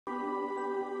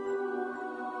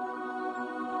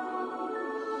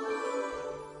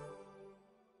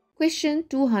Question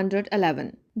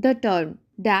 211. The term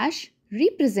dash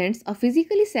represents a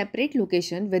physically separate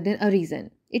location within a region.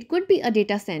 It could be a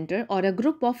data center or a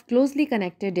group of closely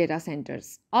connected data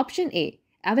centers. Option A,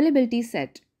 availability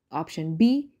set. Option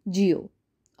B, geo.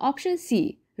 Option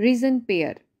C, region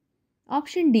pair.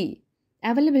 Option D,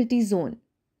 availability zone.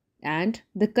 And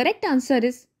the correct answer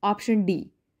is option D,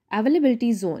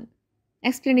 availability zone.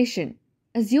 Explanation.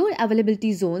 Azure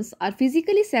availability zones are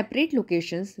physically separate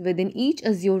locations within each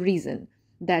Azure region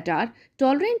that are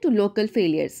tolerant to local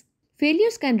failures.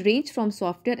 Failures can range from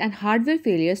software and hardware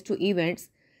failures to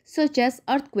events such as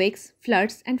earthquakes,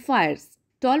 floods, and fires.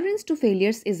 Tolerance to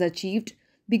failures is achieved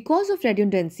because of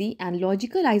redundancy and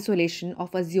logical isolation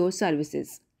of Azure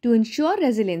services. To ensure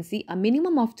resiliency, a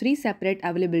minimum of 3 separate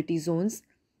availability zones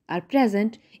are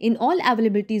present in all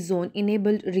availability zone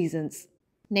enabled regions.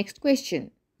 Next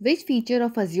question. Which feature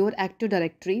of Azure Active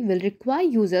Directory will require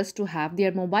users to have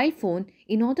their mobile phone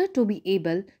in order to be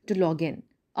able to log in?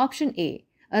 Option A,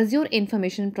 Azure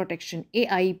Information Protection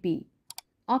AIP.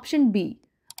 Option B,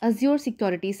 Azure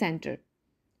Security Center.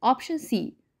 Option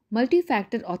C,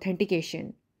 Multi-Factor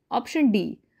Authentication. Option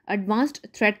D, Advanced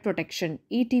Threat Protection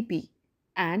ATP.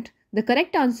 And the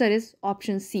correct answer is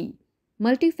option C,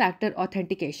 Multi-Factor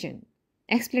Authentication.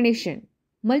 Explanation.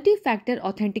 Multi-Factor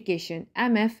Authentication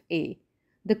MFA.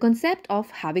 The concept of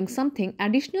having something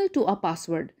additional to a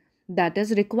password that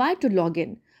is required to log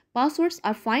in. Passwords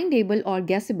are findable or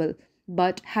guessable,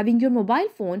 but having your mobile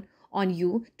phone on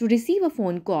you to receive a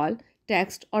phone call,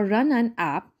 text, or run an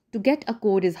app to get a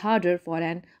code is harder for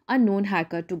an unknown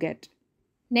hacker to get.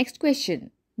 Next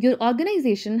question. Your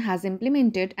organization has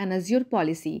implemented an Azure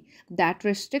policy that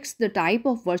restricts the type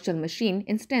of virtual machine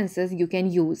instances you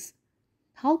can use.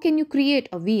 How can you create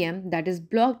a VM that is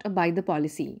blocked by the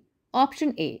policy?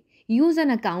 Option A. Use an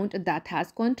account that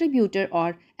has contributor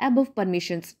or above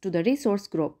permissions to the resource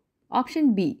group.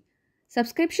 Option B.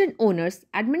 Subscription owners,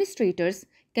 administrators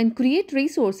can create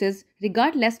resources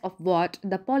regardless of what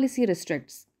the policy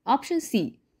restricts. Option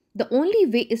C. The only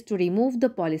way is to remove the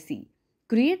policy.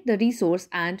 Create the resource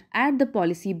and add the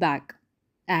policy back.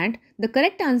 And the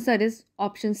correct answer is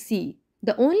option C.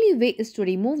 The only way is to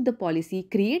remove the policy,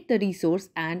 create the resource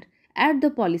and add the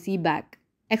policy back.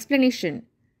 Explanation.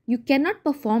 You cannot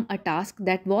perform a task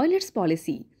that violates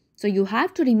policy, so you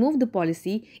have to remove the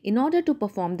policy in order to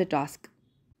perform the task.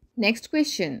 Next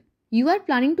question. You are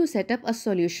planning to set up a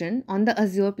solution on the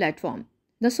Azure platform.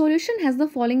 The solution has the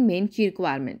following main key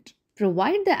requirement.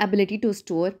 Provide the ability to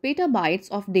store petabytes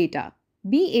of data.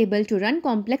 Be able to run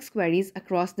complex queries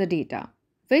across the data.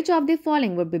 Which of the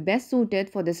following would be best suited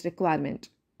for this requirement?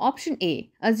 Option A,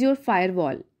 Azure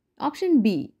Firewall. Option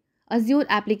B, Azure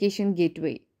Application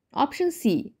Gateway. Option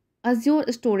C,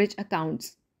 Azure Storage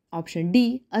Accounts. Option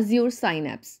D, Azure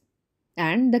Synapse.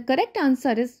 And the correct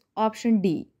answer is option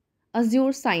D,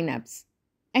 Azure Synapse.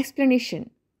 Explanation.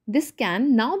 This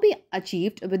can now be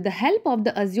achieved with the help of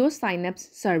the Azure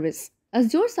Synapse service.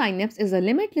 Azure Synapse is a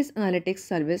limitless analytics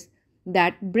service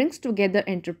that brings together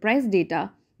enterprise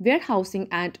data, warehousing,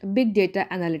 and big data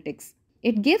analytics.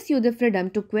 It gives you the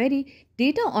freedom to query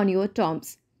data on your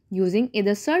terms, using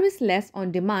either serviceless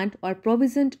on-demand or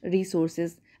provisioned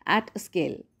resources at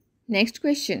scale. Next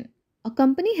question. A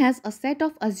company has a set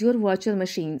of Azure virtual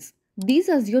machines. These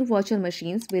Azure virtual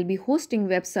machines will be hosting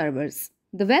web servers.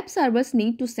 The web servers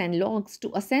need to send logs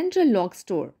to a central log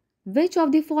store. Which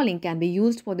of the following can be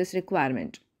used for this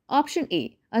requirement? Option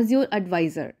A, Azure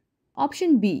Advisor.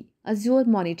 Option B, Azure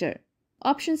Monitor.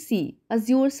 Option C,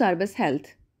 Azure Service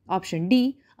Health. Option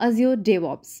D, Azure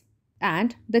DevOps.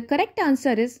 And the correct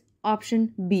answer is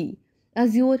option B,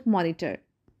 Azure Monitor.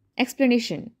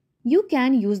 Explanation. You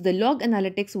can use the Log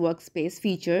Analytics Workspace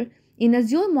feature in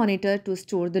Azure Monitor to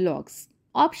store the logs.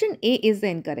 Option A is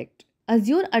incorrect.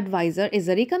 Azure Advisor is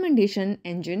a recommendation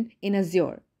engine in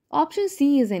Azure. Option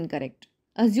C is incorrect.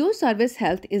 Azure Service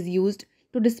Health is used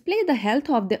to display the health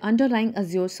of the underlying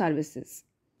Azure services.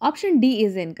 Option D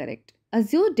is incorrect.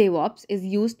 Azure DevOps is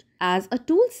used as a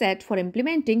tool set for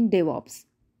implementing DevOps.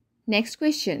 Next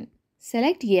question.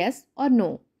 Select yes or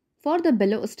no for the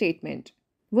below statement.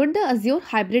 Would the Azure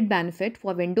Hybrid benefit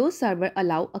for Windows Server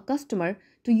allow a customer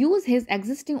to use his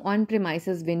existing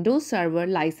on-premises Windows Server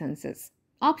licenses?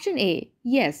 Option A,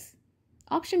 yes.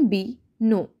 Option B,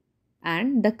 no.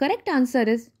 And the correct answer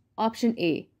is option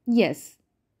A, yes.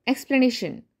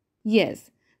 Explanation.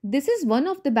 Yes, this is one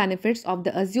of the benefits of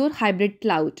the Azure Hybrid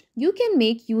Cloud. You can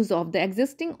make use of the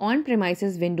existing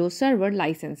on-premises Windows Server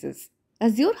licenses.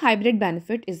 Azure Hybrid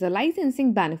benefit is a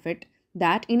licensing benefit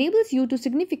that enables you to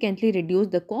significantly reduce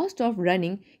the cost of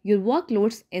running your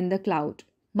workloads in the cloud.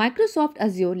 Microsoft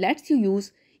Azure lets you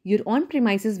use your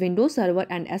on-premises Windows Server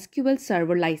and SQL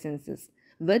Server licenses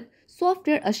with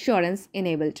software assurance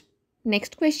enabled.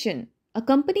 Next question. A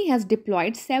company has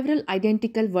deployed several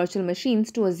identical virtual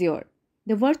machines to Azure.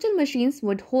 The virtual machines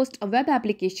would host a web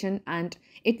application and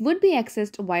it would be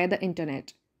accessed via the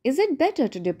internet. Is it better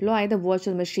to deploy the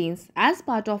virtual machines as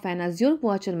part of an Azure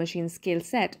Virtual Machine skill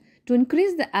set to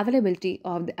increase the availability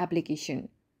of the application?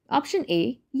 Option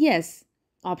A, yes.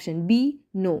 Option B,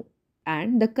 no.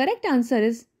 And the correct answer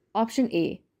is option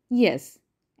A, yes.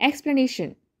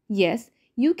 Explanation. Yes,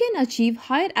 you can achieve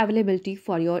higher availability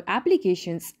for your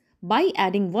applications by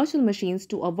adding virtual machines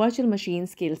to a virtual machine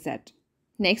skill set.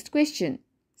 Next question.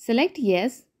 Select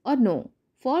yes or no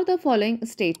for the following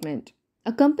statement.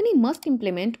 A company must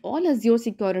implement all Azure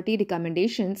security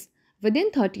recommendations within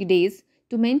 30 days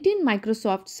to maintain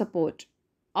Microsoft support.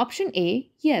 Option A,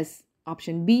 yes.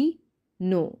 Option B,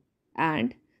 no.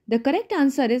 And the correct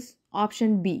answer is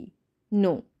option B,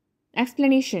 no.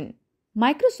 Explanation.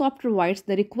 Microsoft provides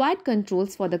the required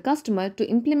controls for the customer to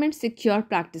implement secure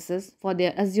practices for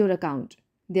their Azure account.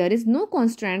 There is no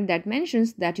constraint that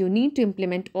mentions that you need to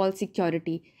implement all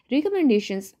security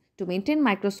recommendations to maintain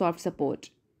Microsoft support.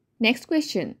 Next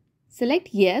question. Select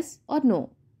yes or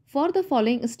no for the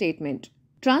following statement.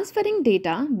 Transferring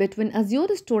data between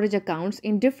Azure storage accounts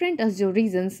in different Azure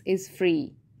regions is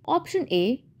free. Option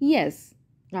A, yes.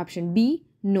 Option B,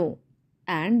 no.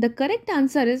 And the correct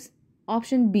answer is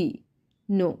option B,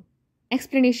 no.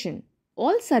 Explanation.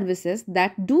 All services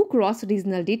that do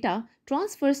cross-regional data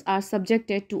transfers are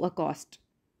subjected to a cost.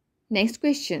 Next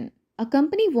question. A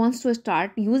company wants to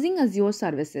start using Azure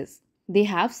services. They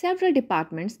have several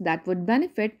departments that would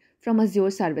benefit from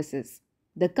Azure services.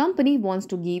 The company wants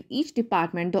to give each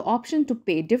department the option to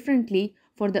pay differently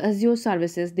for the Azure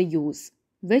services they use.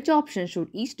 Which option should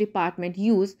each department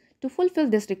use to fulfill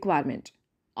this requirement?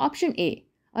 Option A,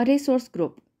 a resource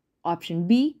group. Option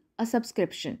B, a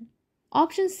subscription.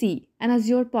 Option C, an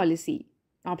Azure policy.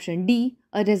 Option D,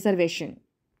 a reservation.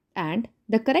 And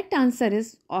the correct answer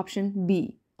is option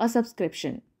B, a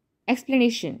subscription.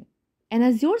 Explanation. An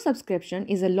Azure subscription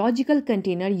is a logical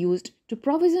container used to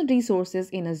provision resources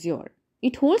in Azure.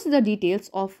 It holds the details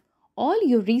of all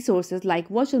your resources like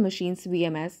virtual machines,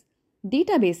 VMS,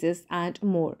 databases, and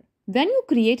more. When you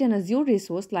create an Azure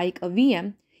resource like a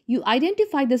VM, you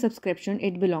identify the subscription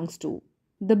it belongs to.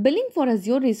 The billing for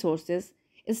Azure resources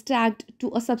is tagged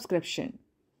to a subscription.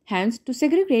 Hence, to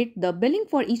segregate the billing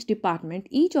for each department,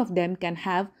 each of them can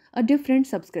have a different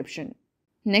subscription.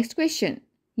 Next question.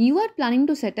 You are planning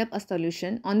to set up a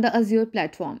solution on the Azure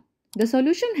platform. The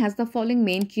solution has the following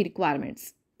main key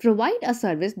requirements. Provide a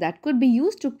service that could be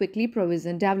used to quickly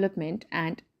provision development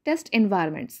and test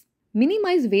environments.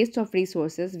 Minimize waste of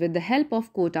resources with the help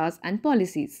of quotas and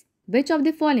policies. Which of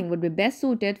the following would be best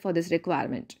suited for this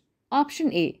requirement?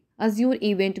 Option A, Azure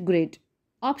Event Grid.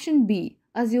 Option B,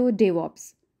 Azure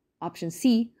DevOps. Option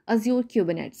C, Azure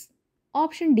Kubernetes.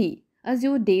 Option D,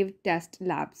 Azure Dev Test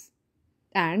Labs.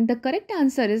 And the correct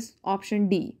answer is option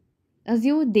D,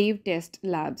 Azure Dev Test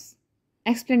Labs.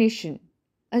 Explanation.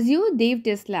 Azure Dev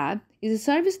Test Lab is a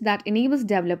service that enables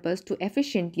developers to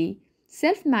efficiently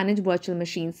self-manage virtual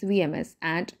machines VMS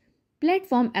and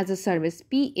platform as a service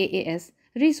PaaS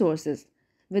resources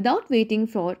without waiting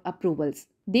for approvals.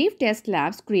 Dev Test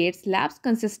Labs creates labs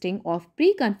consisting of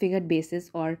pre-configured bases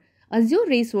or Azure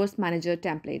Resource Manager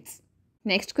templates.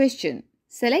 Next question.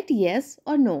 Select yes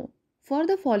or no for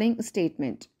the following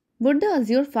statement. Would the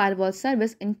Azure Firewall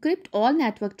service encrypt all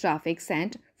network traffic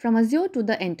sent from Azure to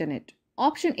the internet?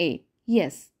 Option A,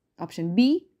 yes. Option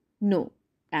B, no.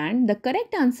 And the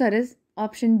correct answer is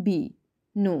option B,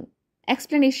 no.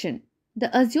 Explanation.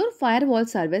 The Azure Firewall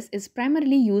service is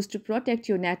primarily used to protect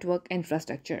your network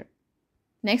infrastructure.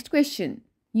 Next question.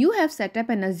 You have set up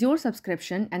an Azure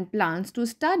subscription and plans to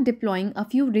start deploying a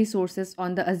few resources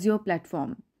on the Azure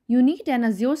platform. You need an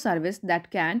Azure service that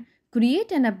can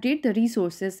create and update the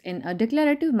resources in a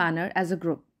declarative manner as a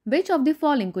group. Which of the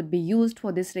following could be used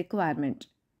for this requirement?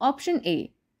 Option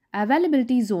A,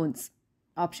 Availability Zones.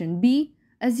 Option B,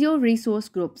 Azure Resource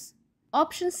Groups.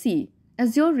 Option C,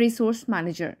 Azure Resource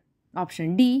Manager.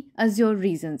 Option D, Azure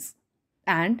Regions.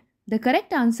 And the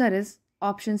correct answer is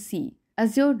option C,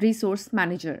 Azure Resource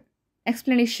Manager.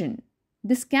 Explanation.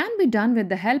 This can be done with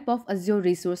the help of Azure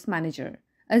Resource Manager.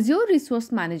 Azure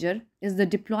Resource Manager is the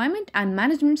deployment and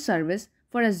management service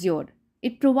for Azure.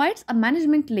 It provides a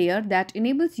management layer that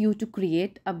enables you to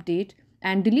create, update,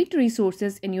 and delete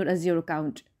resources in your Azure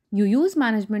account. You use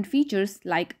management features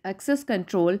like access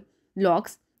control,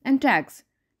 logs, and tags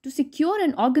to secure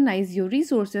and organize your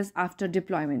resources after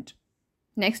deployment.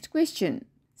 Next question.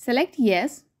 Select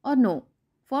yes or no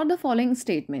for the following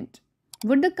statement.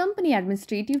 Would the company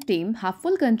administrative team have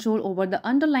full control over the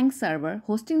underlying server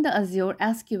hosting the Azure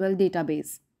SQL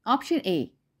database? Option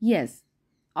A, yes.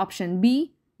 Option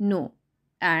B, no.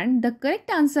 And the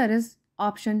correct answer is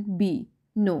option B,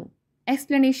 no.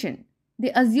 Explanation.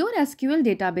 The Azure SQL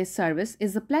database service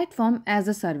is a platform as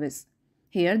a service.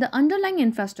 Here, the underlying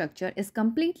infrastructure is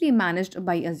completely managed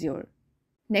by Azure.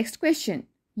 Next question.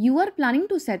 You are planning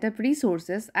to set up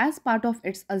resources as part of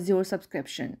its Azure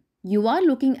subscription. You are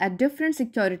looking at different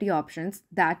security options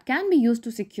that can be used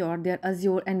to secure their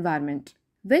Azure environment.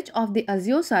 Which of the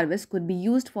Azure service could be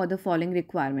used for the following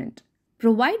requirement?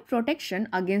 Provide protection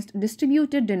against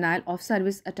distributed denial of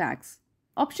service attacks.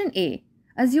 Option A,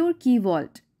 Azure Key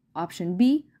Vault. Option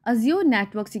B, Azure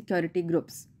Network Security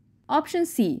Groups. Option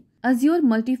C, Azure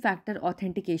Multi-Factor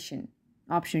Authentication.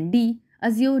 Option D,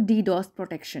 Azure DDoS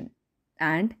Protection.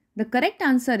 And the correct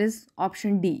answer is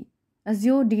option D,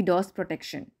 Azure DDoS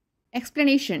Protection.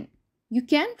 Explanation. You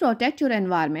can protect your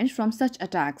environment from such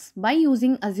attacks by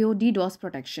using Azure DDoS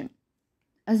Protection.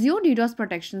 Azure DDoS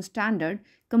Protection Standard,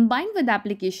 combined with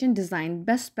application design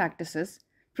best practices,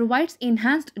 provides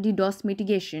enhanced DDoS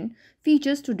mitigation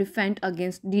features to defend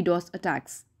against DDoS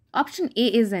attacks. Option A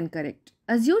is incorrect.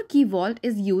 Azure Key Vault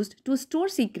is used to store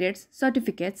secrets,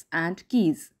 certificates, and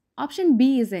keys. Option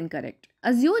B is incorrect.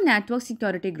 Azure Network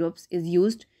Security Groups is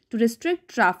used to restrict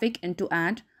traffic into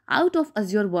and out of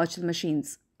Azure virtual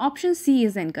machines. Option C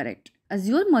is incorrect.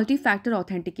 Azure Multi-Factor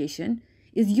Authentication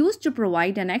is used to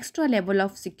provide an extra level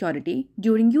of security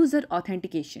during user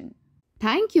authentication.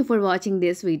 Thank you for watching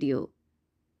this video.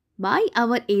 Buy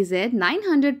our AZ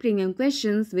 900 premium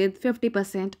questions with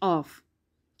 50% off.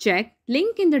 Check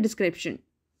link in the description.